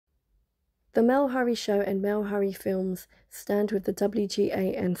The Mel Hurry Show and Mel Hurry Films stand with the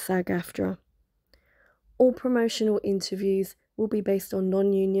WGA and SAG-AFTRA. All promotional interviews will be based on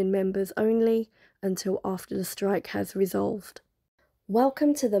non-union members only until after the strike has resolved.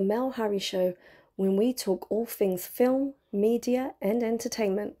 Welcome to the Mel Hurry Show, when we talk all things film, media, and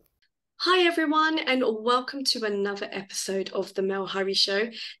entertainment. Hi everyone, and welcome to another episode of the Mel Hurry Show.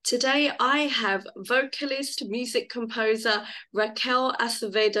 Today I have vocalist, music composer Raquel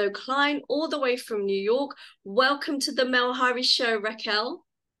Acevedo Klein, all the way from New York. Welcome to the Mel Hurry Show, Raquel.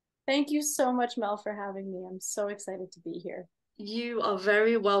 Thank you so much, Mel, for having me. I'm so excited to be here. You are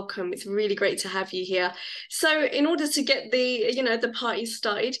very welcome. It's really great to have you here. So in order to get the party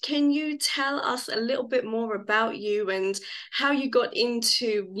started, can you tell us a little bit more about you and how you got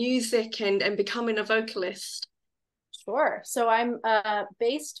into music and becoming a vocalist? Sure. So I'm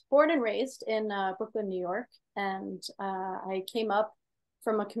born and raised in Brooklyn, New York, and I came up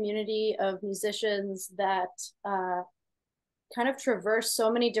from a community of musicians that kind of traverse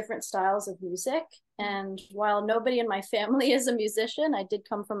so many different styles of music. And while nobody in my family is a musician, I did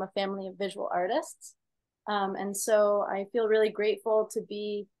come from a family of visual artists. And so I feel really grateful to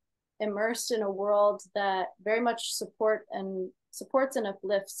be immersed in a world that very much supports and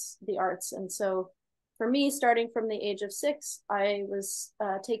uplifts the arts. And so for me, starting from the age of 6, I was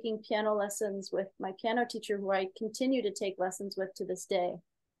taking piano lessons with my piano teacher, who I continue to take lessons with to this day.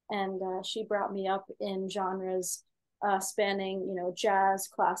 And she brought me up in genres spanning, jazz,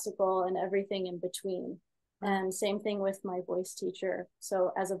 classical, and everything in between. And same thing with my voice teacher.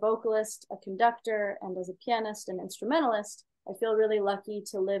 So as a vocalist, a conductor, and as a pianist and instrumentalist, I feel really lucky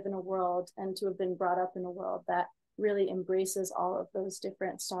to live in a world and to have been brought up in a world that really embraces all of those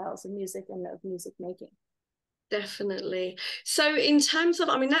different styles of music and of music making. Definitely. So in terms of,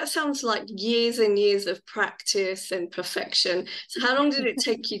 that sounds like years and years of practice and perfection. So how long did it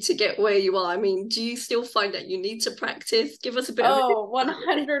take you to get where you are? Do you still find that you need to practice? Give us a bit of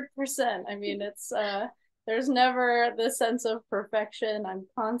 100%. It's there's never the sense of perfection. I'm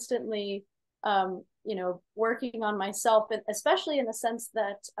constantly working on myself, and especially in the sense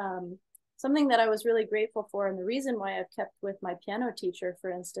that something that I was really grateful for, and the reason why I've kept with my piano teacher,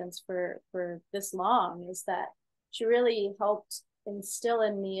 for instance, for this long, is that she really helped instill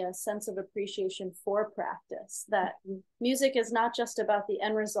in me a sense of appreciation for practice, that music is not just about the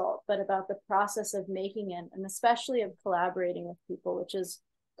end result, but about the process of making it, and especially of collaborating with people, which is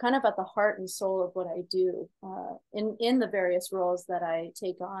kind of at the heart and soul of what I do in the various roles that I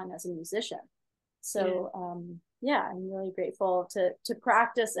take on as a musician. So I'm really grateful to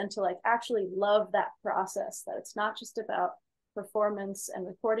practice and to actually love that process, that it's not just about performance and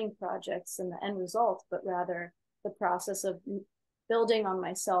recording projects and the end result, but rather the process of building on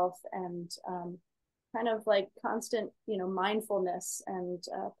myself and kind of constant, mindfulness and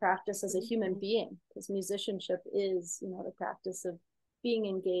practice as a human being, because musicianship is, the practice of being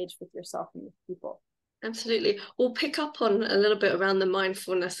engaged with yourself and with people. Absolutely. We'll pick up on a little bit around the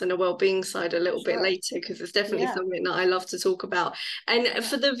mindfulness and the well-being side a little bit later, because it's definitely something that I love to talk about. And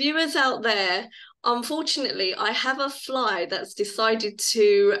for the viewers out there, unfortunately, I have a fly that's decided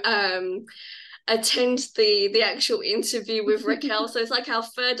to attend the actual interview with Raquel. So it's like our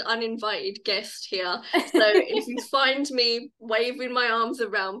third uninvited guest here. So if you find me waving my arms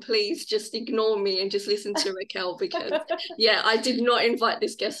around, please just ignore me and just listen to Raquel, because I did not invite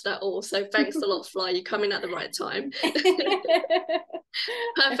this guest at all. So thanks a lot, Fly. You're coming at the right time.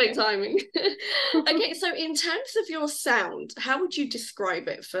 Perfect timing. Okay, so in terms of your sound, how would you describe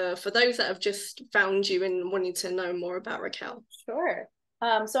it for those that have just found you and wanting to know more about Raquel? Sure.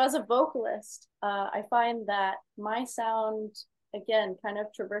 So as a vocalist, I find that my sound, again, kind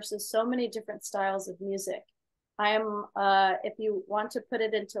of traverses so many different styles of music. I am, if you want to put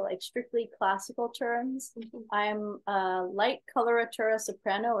it into strictly classical terms, I'm a light coloratura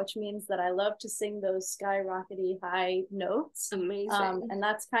soprano, which means that I love to sing those skyrockety high notes. Amazing. And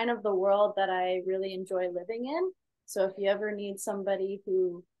that's kind of the world that I really enjoy living in. So if you ever need somebody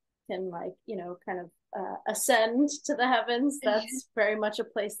who can kind of ascend to the heavens, that's very much a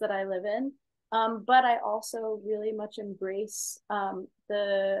place that I live in. But I also really much embrace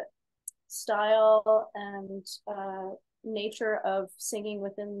the style and nature of singing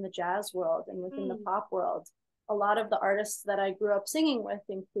within the jazz world and within the pop world. A lot of the artists that I grew up singing with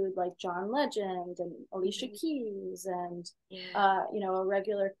include John Legend and Alicia Keys and a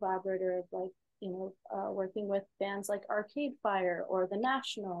regular collaborator of working with bands like Arcade Fire or The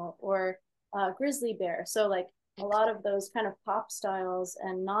National or Grizzly Bear. So a lot of those kind of pop styles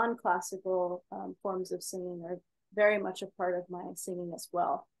and non-classical forms of singing are very much a part of my singing as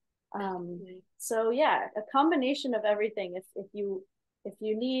well. So yeah, a combination of everything. If you if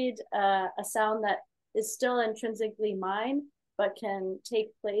you need a sound that is still intrinsically mine, but can take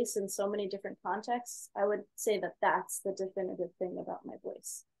place in so many different contexts, I would say that that's the definitive thing about my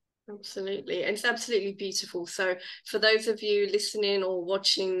voice. Absolutely. And it's absolutely beautiful. So for those of you listening or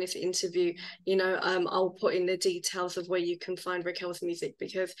watching this interview, you know, I'll put in the details of where you can find Raquel's music,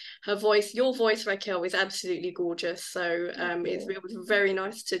 because her voice, your voice, Raquel, is absolutely gorgeous. So it was very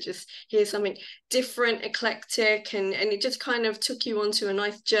nice to just hear something different, eclectic, and it just kind of took you onto a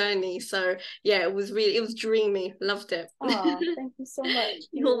nice journey. So yeah, it was dreamy. Loved it. Oh, thank you so much.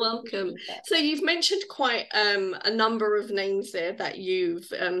 You're welcome. So you've mentioned quite a number of names there that you've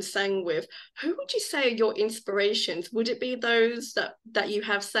sang with. Who would you say are your inspirations? Would it be those that you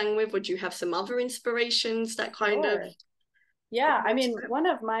have sang with? Would you have some other inspirations that kind of? Yeah, I mean, one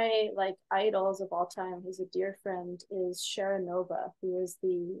of my like idols of all time, who's a dear friend, is Sharon Nova, who is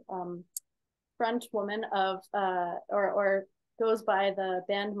the front woman of or goes by the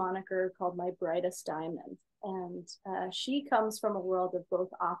band moniker called My Brightest Diamond. And she comes from a world of both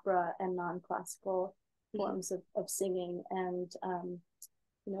opera and non-classical forms of singing. And,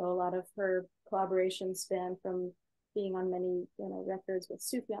 you know, a lot of her collaborations span from being on many, you know, records with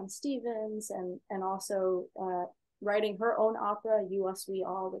Sufjan Stevens, and also writing her own opera, You Us We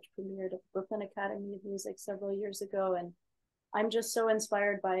All, which premiered at the Brooklyn Academy of Music several years ago. And I'm just so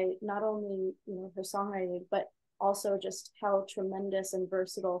inspired by not only, you know, her songwriting, but also just how tremendous and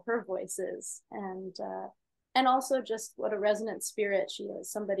versatile her voice is. And also just what a resonant spirit she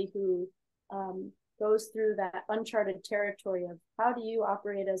is, somebody who goes through that uncharted territory of how do you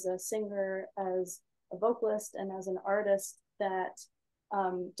operate as a singer, as a vocalist, and as an artist that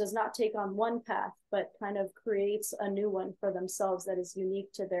does not take on one path, but kind of creates a new one for themselves that is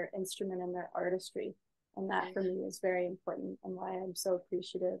unique to their instrument and their artistry. And that for me is very important, and why I'm so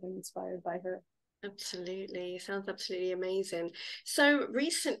appreciative and inspired by her. Absolutely. Sounds absolutely amazing. So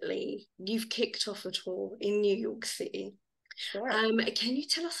recently you've kicked off a tour in New York City. Sure. Can you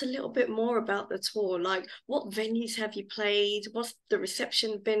tell us a little bit more about the tour? Like, what venues have you played? What's the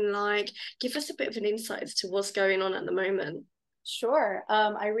reception been like? Give us a bit of an insight as to what's going on at the moment. Sure.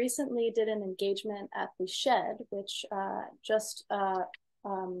 I recently did an engagement at the Shed, which just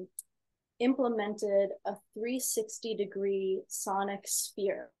implemented a 360-degree sonic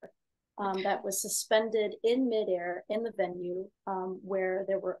sphere that was suspended in midair in the venue, where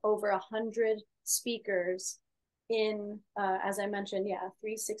there were over 100 speakers in, as I mentioned,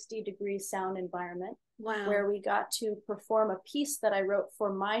 360-degree sound environment. Wow. Where we got to perform a piece that I wrote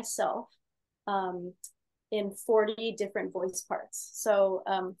for myself in 40 different voice parts. So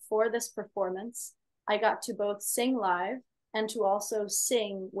for this performance, I got to both sing live and to also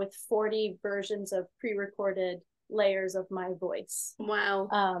sing with 40 versions of pre-recorded layers of my voice. Wow.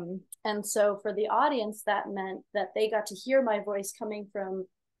 And so for the audience, that meant that they got to hear my voice coming from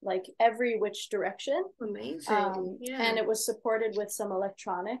like every which direction. Amazing. And it was supported with some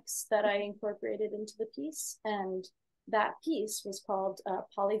electronics that I incorporated into the piece. And that piece was called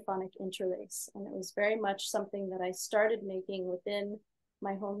Polyphonic Interlace. And it was very much something that I started making within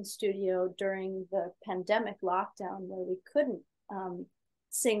my home studio during the pandemic lockdown, where we couldn't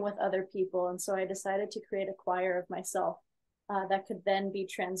sing with other people. And so I decided to create a choir of myself that could then be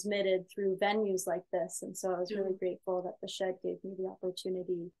transmitted through venues like this. And so I was really grateful that the Shed gave me the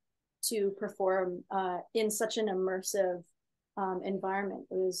opportunity to perform in such an immersive environment.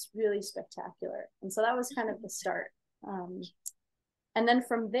 It was really spectacular. And so that was kind of the start. And then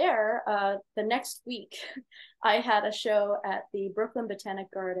from there, the next week, I had a show at the Brooklyn Botanic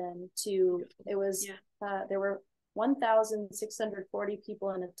Garden. There were 1,640 people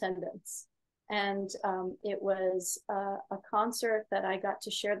in attendance. And it was a concert that I got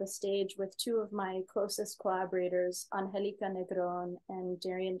to share the stage with two of my closest collaborators, Angélica Negrón and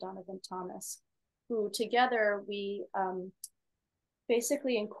Darian Donovan Thomas, who together we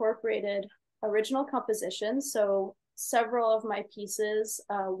basically incorporated original compositions. So several of my pieces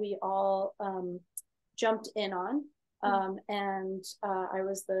we all jumped in on. And I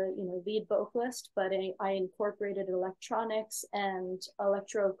was the lead vocalist, but I incorporated electronics and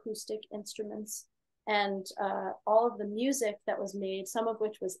electroacoustic instruments, and all of the music that was made, some of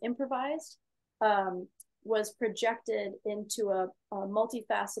which was improvised, was projected into a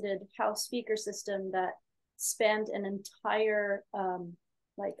multifaceted house speaker system that spanned an entire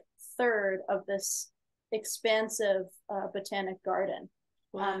third of this expansive botanic garden.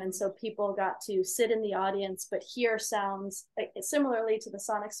 Wow. And so people got to sit in the audience, but hear sounds similarly to the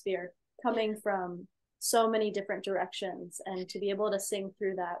sonic sphere coming from so many different directions. And to be able to sing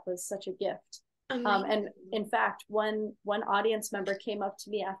through that was such a gift. And in fact, one audience member came up to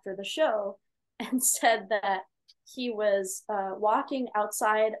me after the show and said that he was walking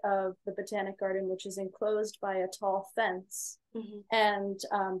outside of the Botanic Garden, which is enclosed by a tall fence. And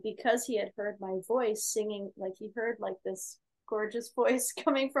because he had heard my voice singing, like he heard like this gorgeous voice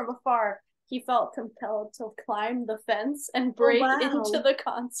coming from afar, he felt compelled to climb the fence and break into the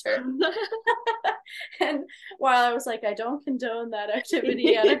concert. And while I was like, I don't condone that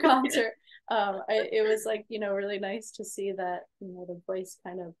activity at a concert, it was like, you know, really nice to see that, you know, the voice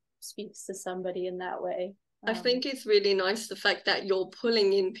kind of speaks to somebody in that way. I think it's really nice the fact that you're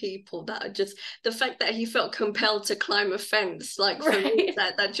pulling in people that are just, the fact that he felt compelled to climb a fence, like for me,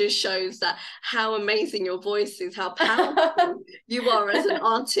 that just shows that how amazing your voice is, how powerful you are as an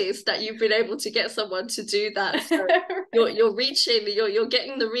artist, that you've been able to get someone to do that. So you're reaching, you're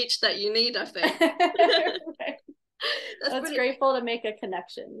getting the reach that you need, I think. That's grateful to make a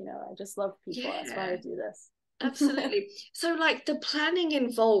connection, you know. I just love people. That's why I do this. Absolutely. So like the planning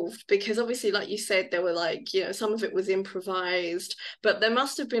involved, because obviously like you said, there were like, you know, some of it was improvised, but there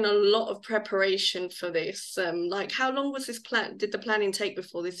must have been a lot of preparation for this. Like how long was this did the planning take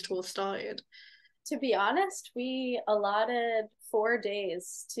before this tour started? To be honest, we allotted 4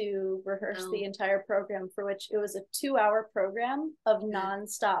 days to rehearse the entire program, for which it was a 2-hour program of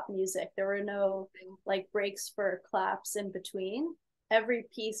non-stop music. There were no like breaks for claps in between. Every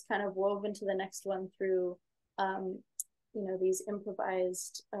piece kind of wove into the next one through you know, these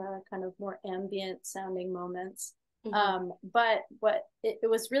improvised kind of more ambient sounding moments. But what it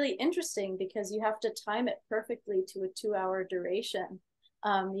was really interesting because you have to time it perfectly to a 2-hour duration.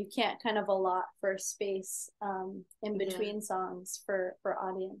 You can't kind of allot for space in between songs for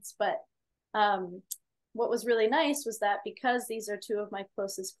audience. But what was really nice was that because these are two of my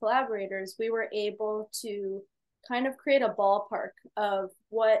closest collaborators, we were able to kind of create a ballpark of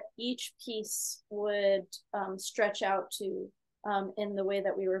what each piece would stretch out to in the way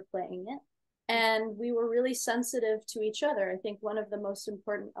that we were playing it. And we were really sensitive to each other. I think one of the most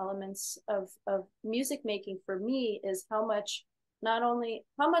important elements of music making for me is how much that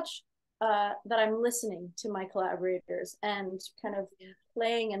I'm listening to my collaborators and kind of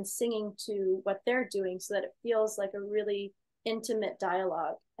playing and singing to what they're doing so that it feels like a really intimate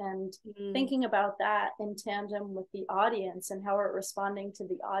dialogue, and thinking about that in tandem with the audience and how we're responding to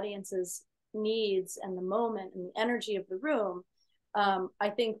the audience's needs and the moment and the energy of the room,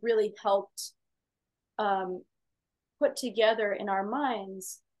 I think really helped put together in our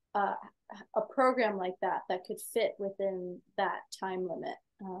minds a program like that could fit within that time limit.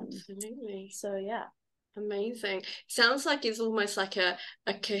 Absolutely. So yeah. Amazing. Sounds like it's almost like a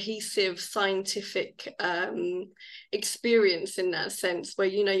cohesive scientific experience in that sense, where,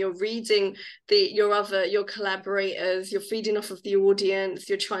 you know, you're reading your collaborators, you're feeding off of the audience,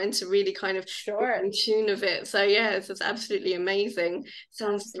 you're trying to really kind of get in tune of it. So yeah, it's absolutely amazing.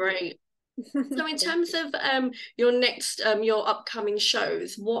 Sounds great. So in terms of your next your upcoming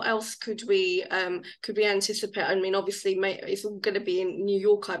shows, what else could we anticipate? I mean, obviously it's all going to be in New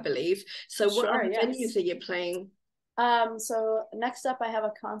York, I believe. So what other venues are you playing? So next up I have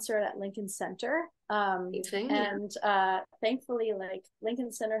a concert at Lincoln Center. Thankfully, like,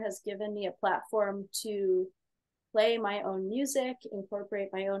 Lincoln Center has given me a platform to play my own music,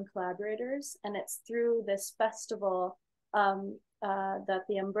 incorporate my own collaborators, and it's through this festival that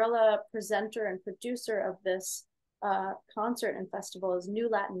the umbrella presenter and producer of this concert and festival is New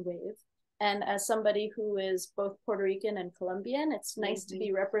Latin Wave. And as somebody who is both Puerto Rican and Colombian, it's nice to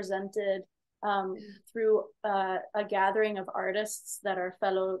be represented through a gathering of artists that are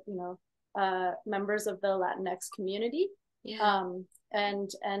fellow, you know, members of the Latinx community. And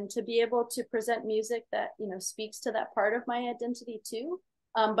to be able to present music that, you know, speaks to that part of my identity too,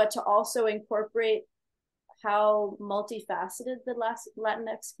 but to also incorporate how multifaceted the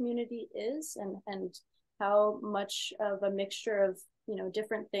Latinx community is, and how much of a mixture of, you know,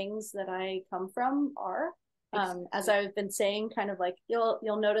 different things that I come from are. As I've been saying, kind of like you'll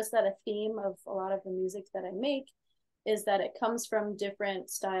notice that a theme of a lot of the music that I make is that it comes from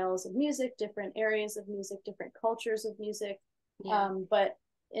different styles of music, different areas of music, different cultures of music, but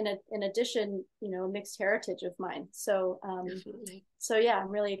in addition, you know, a mixed heritage of mine. So so yeah, I'm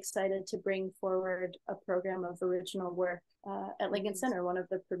really excited to bring forward a program of original work at Lincoln Center, one of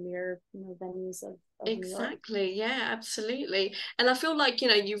the premier, you know, venues of Exactly. Yeah, absolutely. And I feel like, you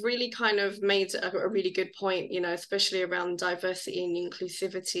know, you've really kind of made a really good point, you know, especially around diversity and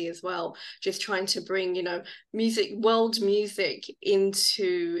inclusivity as well, just trying to bring, you know, world music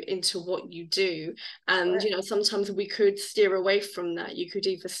into what you do. And you know, sometimes we could steer away from that. You could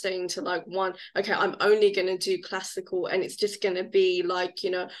either stay into like okay, I'm only going to do classical, and it's just going to be like,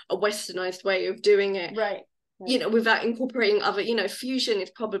 you know, a westernized way of doing it. you know, without incorporating other, you know, fusion is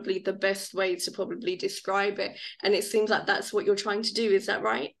probably the best way to probably describe it. And it seems like that's what you're trying to do. Is that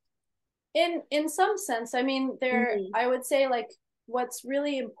right? In some sense, I mean, I would say, like, what's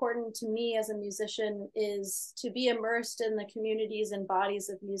really important to me as a musician is to be immersed in the communities and bodies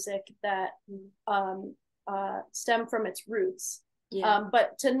of music that stem from its roots.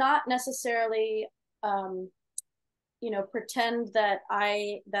 But to not necessarily you know, pretend that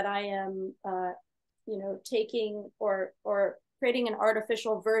I am you know, taking or creating an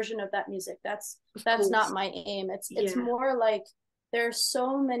artificial version of that music. That's not my aim. It's more like there's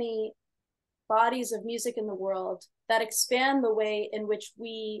so many bodies of music in the world that expand the way in which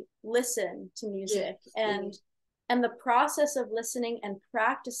we listen to music, and the process of listening and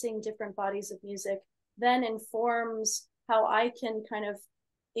practicing different bodies of music then informs how I can kind of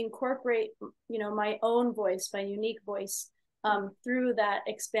incorporate, you know, my own voice, my unique voice, through that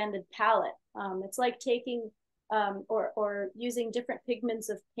expanded palette. It's like taking or using different pigments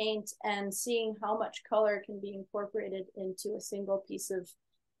of paint and seeing how much color can be incorporated into a single piece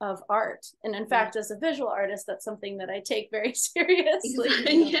of art. And in fact, as a visual artist, that's something that I take very seriously.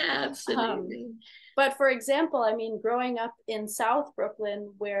 You know? Yeah, absolutely. But for example, I mean, growing up in South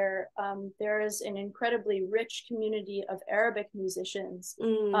Brooklyn, where there is an incredibly rich community of Arabic musicians,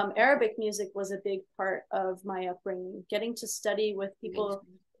 Arabic music was a big part of my upbringing. Getting to study with people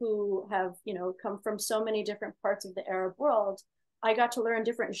who have, you know, come from so many different parts of the Arab world, I got to learn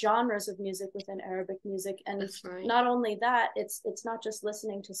different genres of music within Arabic music. And not only that, it's not just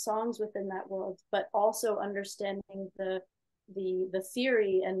listening to songs within that world, but also understanding the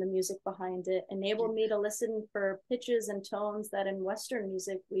theory and the music behind it enabled me to listen for pitches and tones that in Western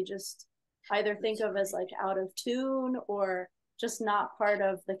music we just either think of as like out of tune or just not part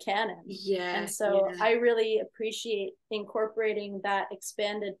of the canon. And so I really appreciate incorporating that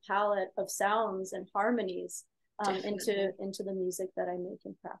expanded palette of sounds and harmonies into the music that I make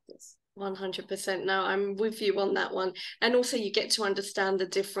in practice. 100%. No, I'm with you on that one. And also you get to understand the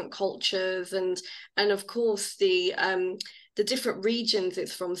different cultures and of course the different regions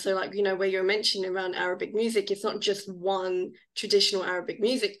it's from. So like, you know, where you're mentioning around Arabic music, it's not just one traditional Arabic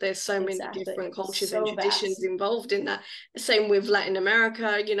music. There's so many different cultures and traditions involved in that. Same with Latin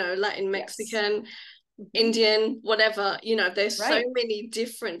America, you know, Latin, Mexican, Indian, whatever, you know, there's so many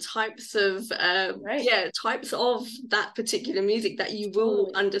different types of types of that particular music that you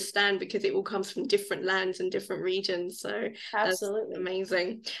will understand because it all comes from different lands and different regions. So that's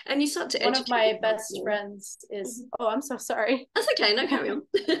amazing. And you start to one of my best friends is I'm so sorry. That's okay, no, carry on.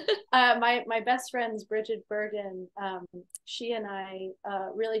 My best friend's Bridget Bergen. She and I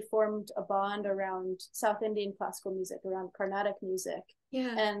really formed a bond around South Indian classical music, around Carnatic music.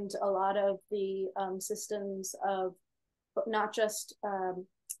 And a lot of the systems of not just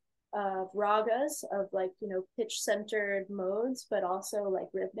ragas of, like, you know, pitch centered modes, but also like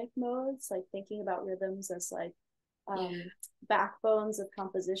rhythmic modes, like thinking about rhythms as like backbones of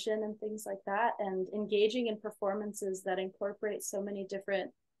composition and things like that, and engaging in performances that incorporate so many different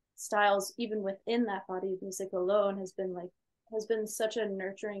styles even within that body of music alone has been such a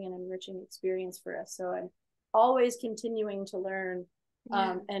nurturing and enriching experience for us. So I'm always continuing to learn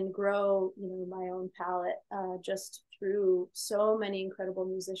and grow, you know, my own palette just through so many incredible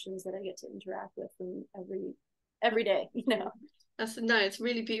musicians that I get to interact with from every day, you know. It's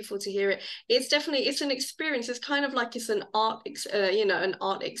really beautiful to hear it. It's an experience. It's kind of like it's an art an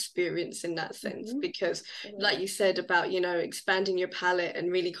art experience in that sense, because like you said about, you know, expanding your palette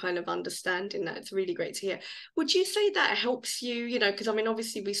and really kind of understanding that. It's really great to hear. Would you say that helps you, you know, because I mean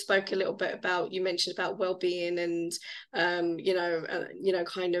obviously we spoke a little bit about, you mentioned about well-being and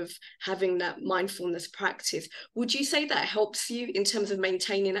kind of having that mindfulness practice. Would you say that helps you in terms of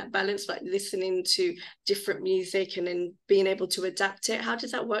maintaining that balance, like listening to different music and then being able to adapt it? How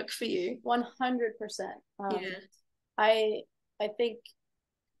does that work for you? 100%. I think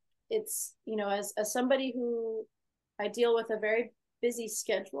it's, you know, as somebody who I deal with a very busy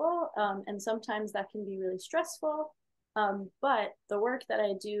schedule, and sometimes that can be really stressful, but the work that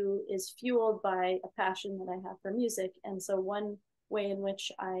I do is fueled by a passion that I have for music. And so one way in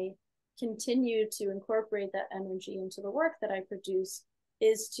which I continue to incorporate that energy into the work that I produce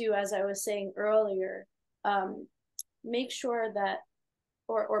is to, as I was saying earlier, make sure that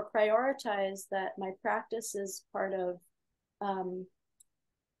or prioritize that my practice is part of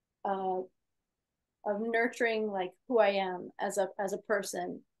nurturing like who I am as a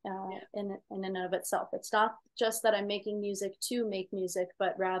person in and of itself. It's not just that I'm making music to make music,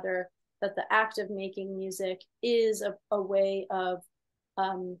 but rather that the act of making music is a way of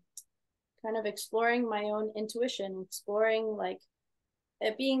kind of exploring my own intuition, exploring like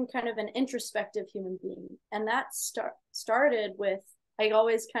being kind of an introspective human being. And that started with, I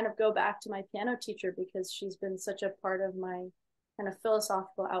always kind of go back to my piano teacher because she's been such a part of my kind of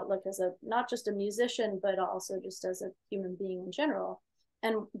philosophical outlook as a, not just a musician, but also just as a human being in general.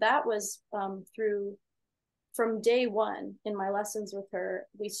 And that was from day one in my lessons with her.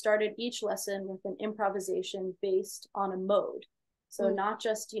 We started each lesson with an improvisation based on a mode. So not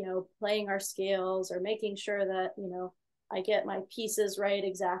just, you know, playing our scales or making sure that, you know, I get my pieces right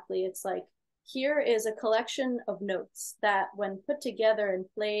exactly. It's like, here is a collection of notes that when put together and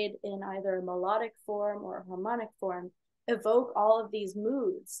played in either a melodic form or a harmonic form, evoke all of these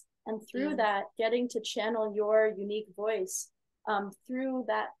moods. And through that, getting to channel your unique voice through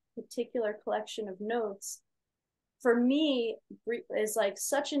that particular collection of notes, for me, is like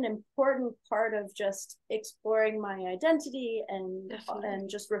such an important part of just exploring my identity and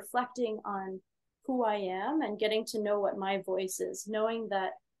just reflecting on who I am and getting to know what my voice is, knowing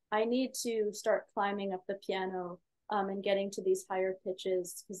that I need to start climbing up the piano and getting to these higher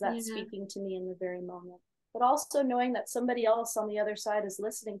pitches because that's speaking to me in the very moment. But also knowing that somebody else on the other side is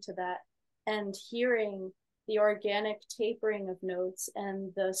listening to that and hearing the organic tapering of notes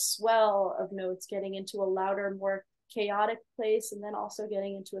and the swell of notes getting into a louder, more chaotic place, and then also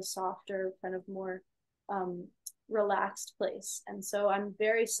getting into a softer, kind of more relaxed place. And so I'm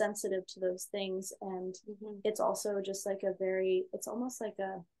very sensitive to those things. And it's also just like it's almost like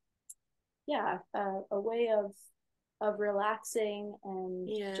a way of relaxing and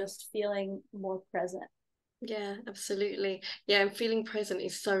just feeling more present. Yeah, absolutely. Yeah, and feeling present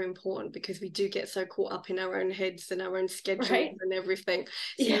is so important because we do get so caught up in our own heads and our own schedule and everything.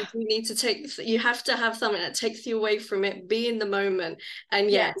 So you need to you have to have something that takes you away from it, be in the moment. And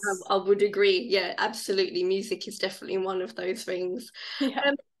I would agree. Yeah, absolutely. Music is definitely one of those things.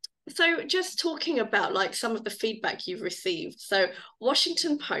 So just talking about like some of the feedback you've received. So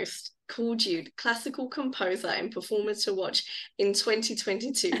Washington Post called you classical composer and performer to watch in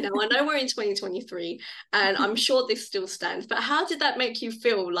 2022. Now I know we're in 2023 and I'm sure this still stands, but how did that make you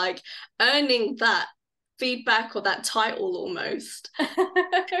feel, like earning that feedback or that title almost?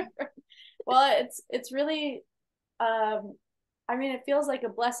 Well, it's really I mean, it feels like a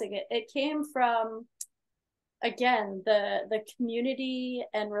blessing. It came from, again, the community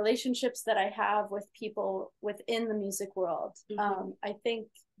and relationships that I have with people within the music world. I think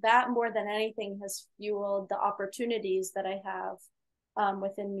that more than anything has fueled the opportunities that I have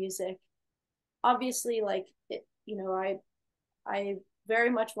within music. Obviously, like, you know, I very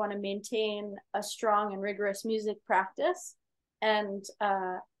much want to maintain a strong and rigorous music practice. And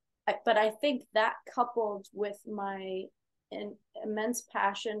but I think that coupled with my immense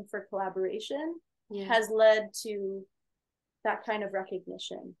passion for collaboration has led to that kind of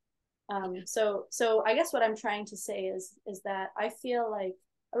recognition. So I guess what I'm trying to say is that I feel like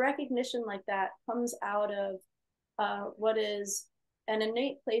a recognition like that comes out of what is an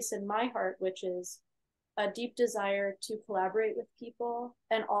innate place in my heart, which is a deep desire to collaborate with people,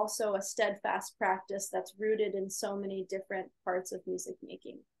 and also a steadfast practice that's rooted in so many different parts of music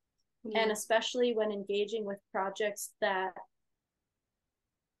making. And especially when engaging with projects that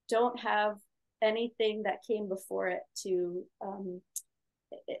don't have anything that came before it to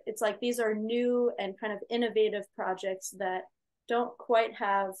it's like these are new and kind of innovative projects that don't quite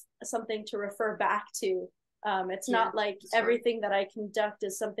have something to refer back to. It's not like everything that I conduct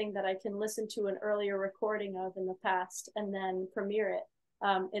is something that I can listen to an earlier recording of in the past and then premiere it.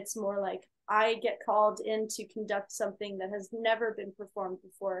 It's more like I get called in to conduct something that has never been performed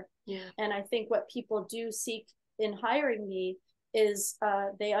before. And I think what people do seek in hiring me is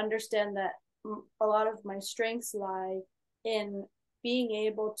they understand that a lot of my strengths lie in being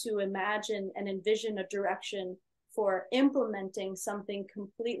able to imagine and envision a direction for implementing something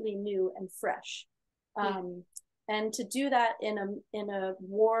completely new and fresh. And to do that in a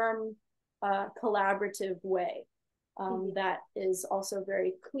warm, collaborative way that is also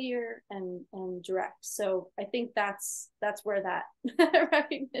very clear and direct. So I think that's where that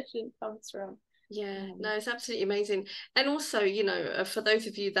recognition comes from. No, it's absolutely amazing. And also, you know, for those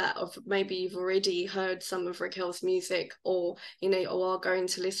of you that have maybe you've already heard some of Raquel's music, or you know, or are going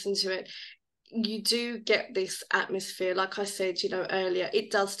to listen to it, you do get this atmosphere. Like I said, you know, earlier,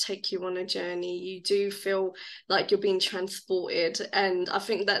 it does take you on a journey. You do feel like you're being transported, and I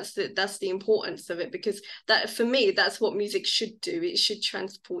think that's the importance of it, because that, for me, that's what music should do. It should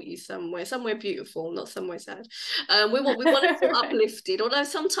transport you somewhere beautiful, not somewhere sad. We want to feel uplifted, although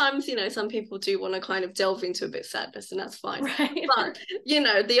sometimes, you know, some people do want to kind of delve into a bit of sadness, and that's fine. But you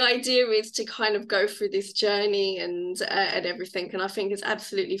know, the idea is to kind of go through this journey and everything, and I think it's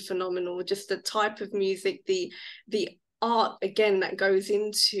absolutely phenomenal. Just the type of music, the art again that goes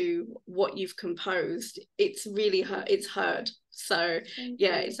into what you've composed, it's really heard. So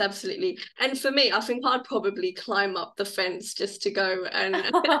yeah, it's absolutely. And for me, I think I'd probably climb up the fence just to go and,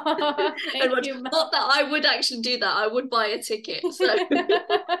 and watch. Not that I would actually do that, I would buy a ticket. So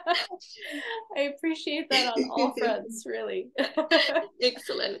I appreciate that on all fronts, really.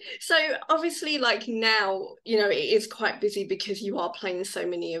 Excellent. So obviously, like now, you know, it is quite busy because you are playing so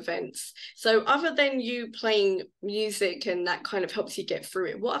many events. So other than you playing music and that kind of helps you get through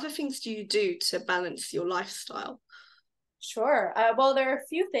it, what other things do you do to balance your lifestyle? Sure. Well, there are a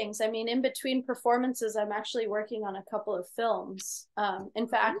few things. I mean, in between performances, I'm actually working on a couple of films. In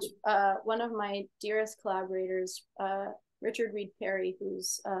fact, one of my dearest collaborators, Richard Reed Parry,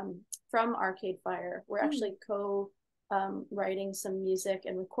 who's from Arcade Fire, we're actually writing some music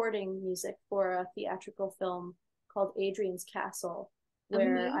and recording music for a theatrical film called Adrian's Castle,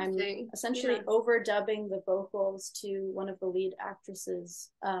 where I'm essentially overdubbing the vocals to one of the lead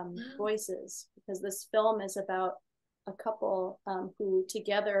actresses' voices, because this film is about a couple who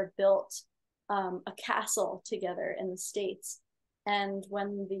together built a castle together in the States. And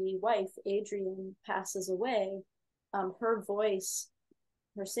when the wife, Adrian, passes away, her voice,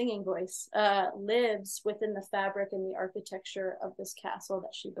 her singing voice, lives within the fabric and the architecture of this castle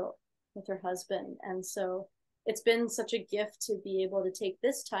that she built with her husband. And so it's been such a gift to be able to take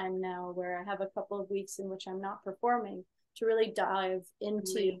this time now, where I have a couple of weeks in which I'm not performing, to really dive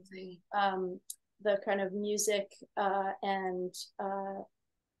into the kind of music and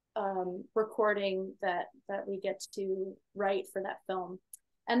recording that we get to write for that film.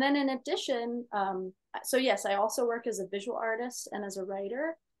 And then in addition, so yes, I also work as a visual artist and as a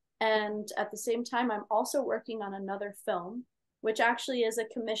writer. And at the same time, I'm also working on another film, which actually is a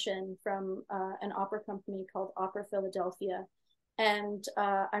commission from an opera company called Opera Philadelphia. And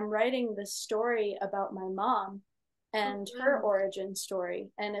I'm writing this story about my mom and her origin story.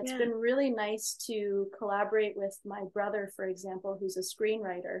 And it's been really nice to collaborate with my brother, for example, who's a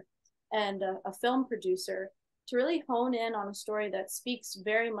screenwriter and a film producer, to really hone in on a story that speaks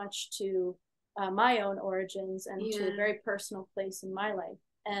very much to my own origins and to a very personal place in my life.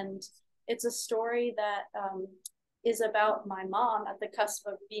 And it's a story that is about my mom at the cusp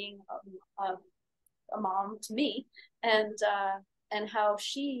of being a mom to me, and how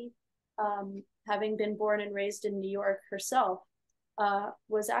she, having been born and raised in New York herself,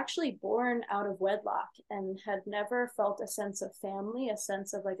 was actually born out of wedlock and had never felt a sense of family, a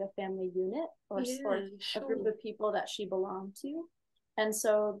sense of like a family unit or a group of people that she belonged to. And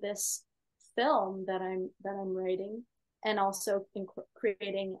so this film that I'm writing, and also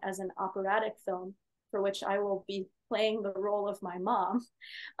creating as an operatic film, for which I will be playing the role of my mom.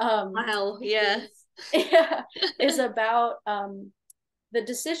 Is about the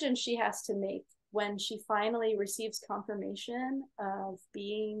decision she has to make when she finally receives confirmation of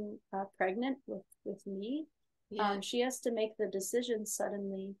being pregnant with me. She has to make the decision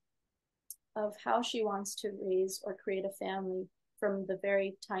suddenly of how she wants to raise or create a family from the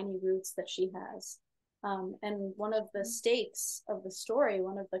very tiny roots that she has. And one of the stakes of the story,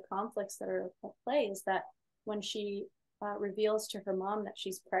 one of the conflicts that are at play, is that when she reveals to her mom that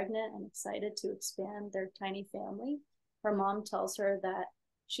she's pregnant and excited to expand their tiny family, her mom tells her that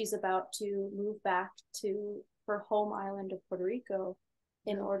she's about to move back to her home island of Puerto Rico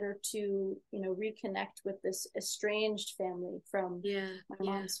in order to, reconnect with this estranged family from my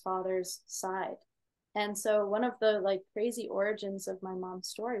mom's father's side. And so one of the crazy origins of my mom's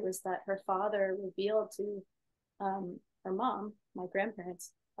story was that her father revealed to her mom, my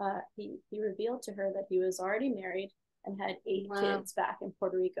grandparents, he revealed to her that he was already married and had 8 kids back in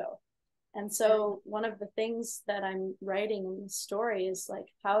Puerto Rico. And so one of the things that I'm writing in this story is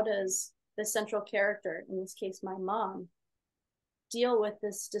how does the central character, in this case my mom, deal with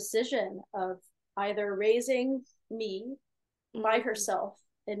this decision of either raising me by herself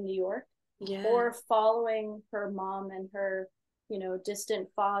in New York, or following her mom and her, distant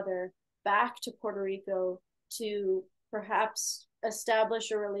father back to Puerto Rico to perhaps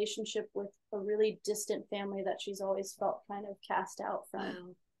establish a relationship with a really distant family that she's always felt kind of cast out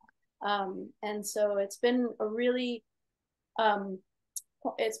from. And so it's been a really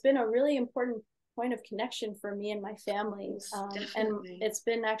important point of connection for me and my family. And it's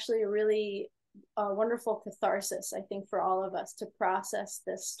been actually a really wonderful catharsis, I think, for all of us to process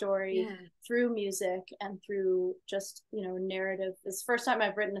this story through music and through just, narrative. It's the first time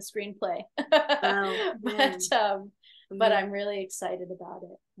I've written a screenplay. But I'm really excited about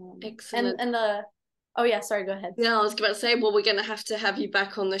it. Excellent. And Oh yeah, sorry, go ahead. Yeah, I was about to say, well, we're going to have you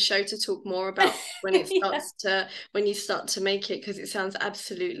back on the show to talk more about when it starts to, when you start to make it, because it sounds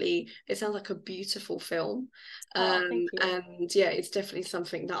like a beautiful film. Thank you. And yeah, it's definitely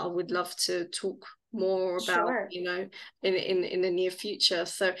something that I would love to talk more about, Sure. you know, in the near future.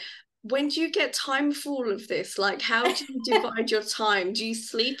 So when do you get time for all of this? Like, how do you divide your time? Do you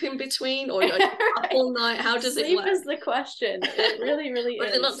sleep in between, or are you up all night? How does it work? Sleep is the question. It really, really Or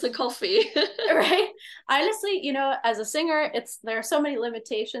is it lots of coffee? Right? Honestly, you know, as a singer, there are so many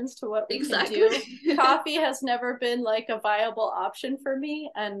limitations to what we can do. Coffee has never been like a viable option for me.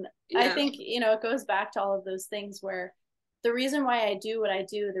 And I think, you know, it goes back to all of those things where the reason why I do what I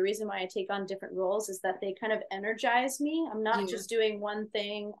do, the reason why I take on different roles is that they kind of energize me. I'm not just doing one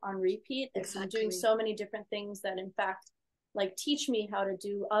thing on repeat. I'm doing so many different things that in fact like teach me how to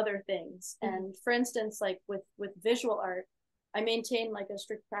do other things. And for instance, like with visual art, I maintain like a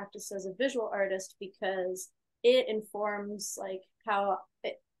strict practice as a visual artist because it informs like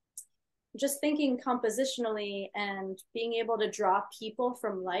just thinking compositionally and being able to draw people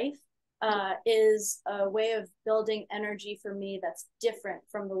from life is a way of building energy for me that's different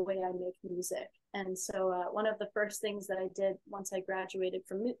from the way I make music. And so one of the first things that I did once I graduated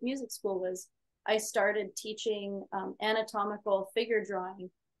from music school was I started teaching anatomical figure drawing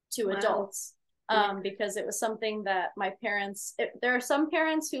to adults. Because it was something that my parents, there are some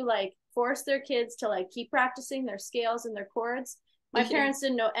parents who like force their kids to like keep practicing their scales and their chords. My parents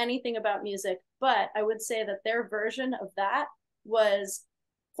didn't know anything about music, but I would say that their version of that was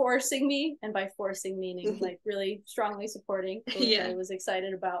forcing me, and by forcing meaning like really strongly supporting, which I was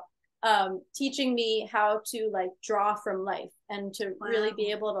excited about, teaching me how to like draw from life and to really be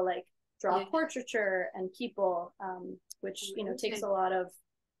able to like draw portraiture and people, which, you know, takes a lot of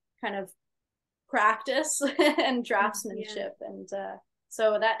kind of practice and draftsmanship. And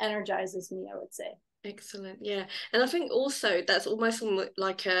so that energizes me, I would say. Excellent. Yeah. And I think also that's almost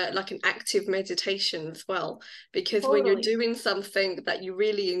like an active meditation as well, because when you're doing something that you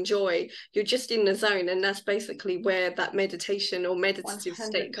really enjoy, you're just in the zone, and that's basically where that meditation or meditative 100%.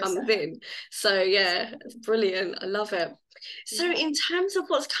 State comes in. So yeah, it's brilliant. I love it. So in terms of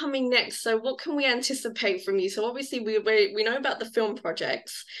what's coming next, so what can we anticipate from you? So obviously we know about the film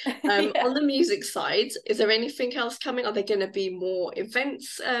projects. On the music side, is there anything else coming? Are there going to be more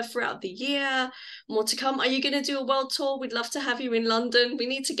events throughout the year? More to come? Are you going to do a world tour? We'd love to have you in London. We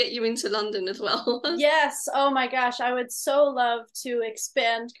need to get you into London as well. Yes. Oh my gosh, I would so love to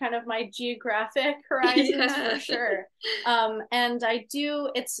expand kind of my geographic horizons for sure. And I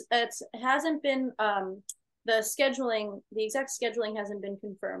do. It hasn't been the exact scheduling hasn't been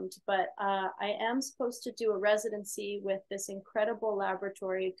confirmed, but I am supposed to do a residency with this incredible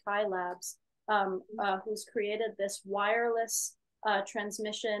laboratory, Kai Labs, who's created this wireless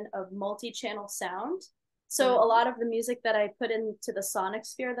transmission of multi-channel sound. So a lot of the music that I put into the sonic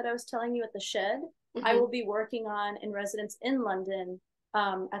sphere that I was telling you at the shed, I will be working on in residence in London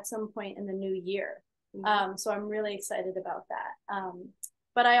at some point in the new year. So I'm really excited about that.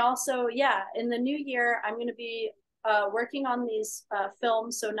 But I also, in the new year, I'm going to be working on these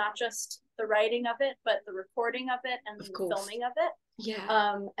films. So not just the writing of it, but the recording of it and the filming of it.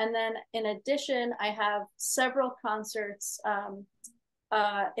 Yeah. And then in addition, I have several concerts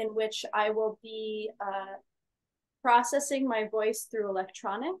in which I will be processing my voice through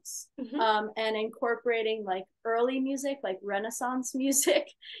electronics and incorporating like early music, like Renaissance music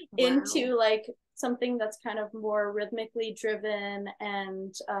into like something that's kind of more rhythmically driven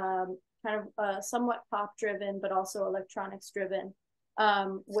and kind of somewhat pop driven, but also electronics driven,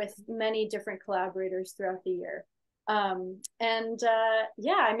 with many different collaborators throughout the year. I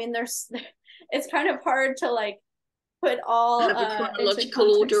mean, it's kind of hard to like put all have a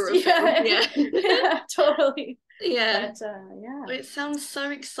chronological order of yeah, totally. Yeah. But, it sounds so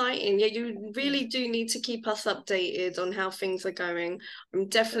exciting. Yeah, you really do need to keep us updated on how things are going. I'm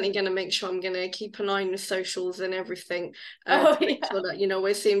definitely going to make sure I'm going to keep an eye on the socials and everything to make sure that, you know,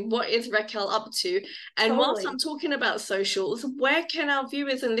 we're seeing what is Raquel up to. And whilst I'm talking about socials, where can our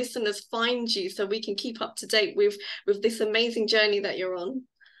viewers and listeners find you so we can keep up to date with this amazing journey that you're on?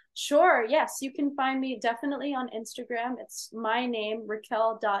 Sure. Yes, you can find me definitely on Instagram. It's my name,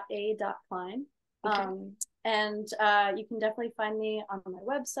 Raquel.a.klein. And you can definitely find me on my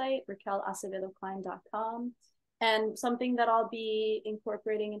website, raquelacevedoklein.com. And something that I'll be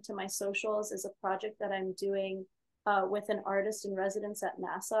incorporating into my socials is a project that I'm doing with an artist in residence at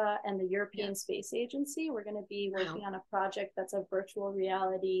NASA and the European Space Agency. We're going to be working on a project that's a virtual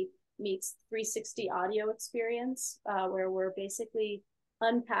reality meets 360 audio experience, where we're basically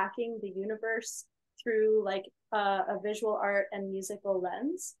unpacking the universe through like a visual art and musical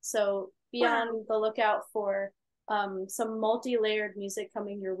lens. So be on the lookout for some multi-layered music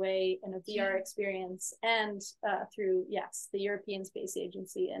coming your way in a VR experience, and through, yes, the European Space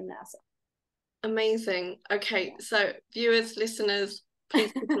Agency and NASA. Amazing. Okay, so viewers, listeners,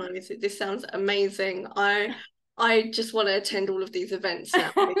 please keep an eye on this. This sounds amazing. I just want to attend all of these events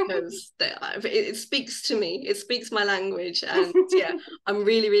now because it speaks to me. It speaks my language. And yeah, I'm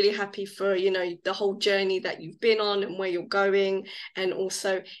really, really happy for, you know, the whole journey that you've been on and where you're going. And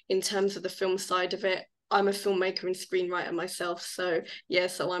also in terms of the film side of it, I'm a filmmaker and screenwriter myself. So yeah,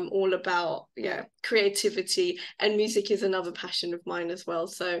 so I'm all about, yeah, creativity, and music is another passion of mine as well.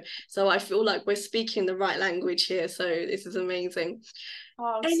 So I feel like we're speaking the right language here. So this is amazing.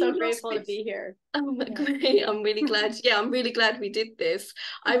 Oh, I'm so grateful to be here. Oh, great. I'm really glad. Yeah, I'm really glad we did this.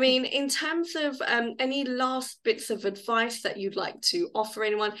 I mean, in terms of any last bits of advice that you'd like to offer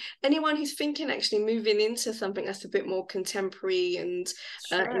anyone who's thinking actually moving into something that's a bit more contemporary and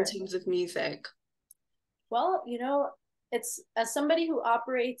in terms of music? Well, you know, it's, as somebody who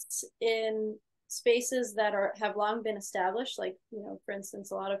operates in spaces that have long been established, like, you know, for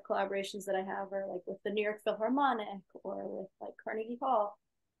instance, a lot of collaborations that I have are like with the New York Philharmonic or with like Carnegie Hall.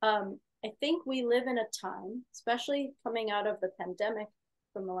 I think we live in a time, especially coming out of the pandemic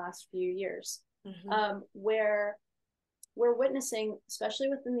from the last few years, where we're witnessing, especially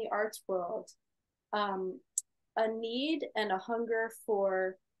within the arts world, a need and a hunger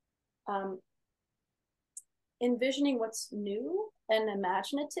for envisioning what's new and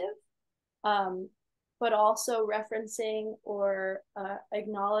imaginative, but also referencing or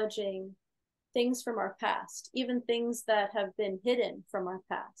acknowledging things from our past, even things that have been hidden from our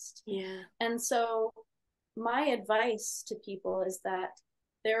past. Yeah. And so my advice to people is that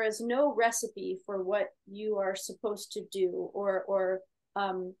there is no recipe for what you are supposed to do, or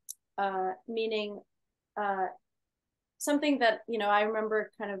meaning something that, you know, I remember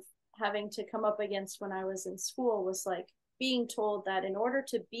kind of having to come up against when I was in school was like being told that in order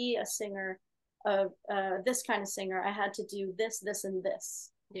to be a singer of this kind of singer, I had to do this, this, and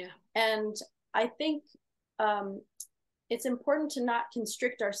this. Yeah. And I think it's important to not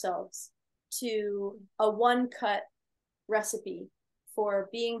constrict ourselves to a one-cut recipe for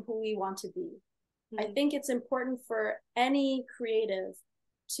being who we want to be. I think it's important for any creative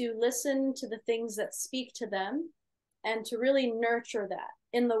to listen to the things that speak to them and to really nurture that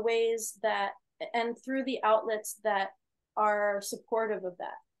in the ways that, and through the outlets that are supportive of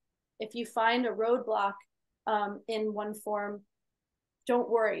that. If you find a roadblock in one form, don't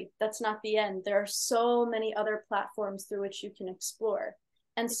worry, that's not the end. There are so many other platforms through which you can explore,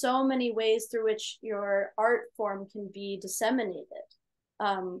 and so many ways through which your art form can be disseminated.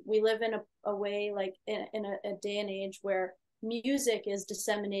 We live in a way, like in a day and age where music is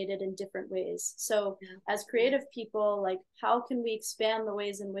disseminated in different ways. So as creative people, like, how can we expand the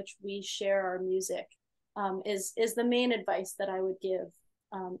ways in which we share our music is the main advice that I would give.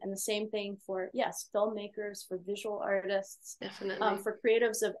 And the same thing for, yes, filmmakers, for visual artists, definitely, for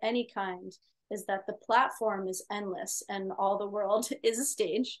creatives of any kind, is that the platform is endless and all the world is a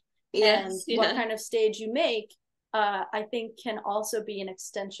stage. Yes, and what kind of stage you make, I think, can also be an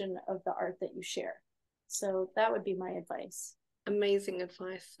extension of the art that you share. So that would be my advice. Amazing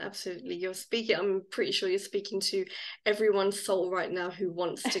advice. Absolutely. You're speaking, I'm pretty sure you're speaking to everyone's soul right now who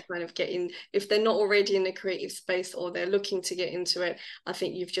wants to kind of get in. If they're not already in a creative space or they're looking to get into it, I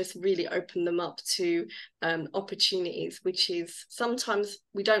think you've just really opened them up to opportunities, which is sometimes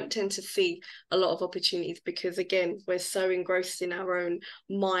we don't tend to see a lot of opportunities because, again, we're so engrossed in our own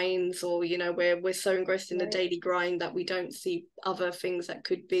minds, or, you know, we're so engrossed in the daily grind that we don't see other things that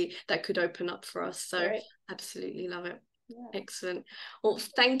could open up for us. So absolutely love it. Yeah. Excellent. Well,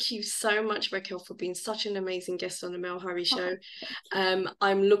 thank you so much, Raquel, for being such an amazing guest on the Mel Hurry Show.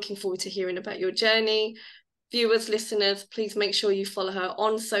 I'm looking forward to hearing about your journey. Viewers, listeners, please make sure you follow her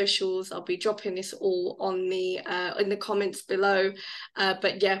on socials. I'll be dropping this all on the in the comments below.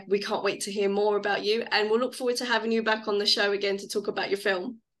 But yeah, we can't wait to hear more about you, and we'll look forward to having you back on the show again to talk about your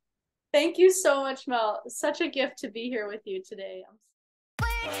film. Thank you so much, Mel. Such a gift to be here with you today.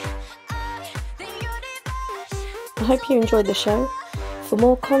 I hope you enjoyed the show. For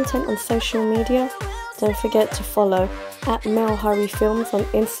more content on social media, don't forget to follow @MelHurryFilms on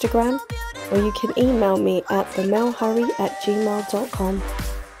Instagram, or you can email me at themelhurry@gmail.com.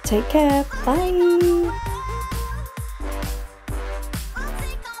 Take care. Bye.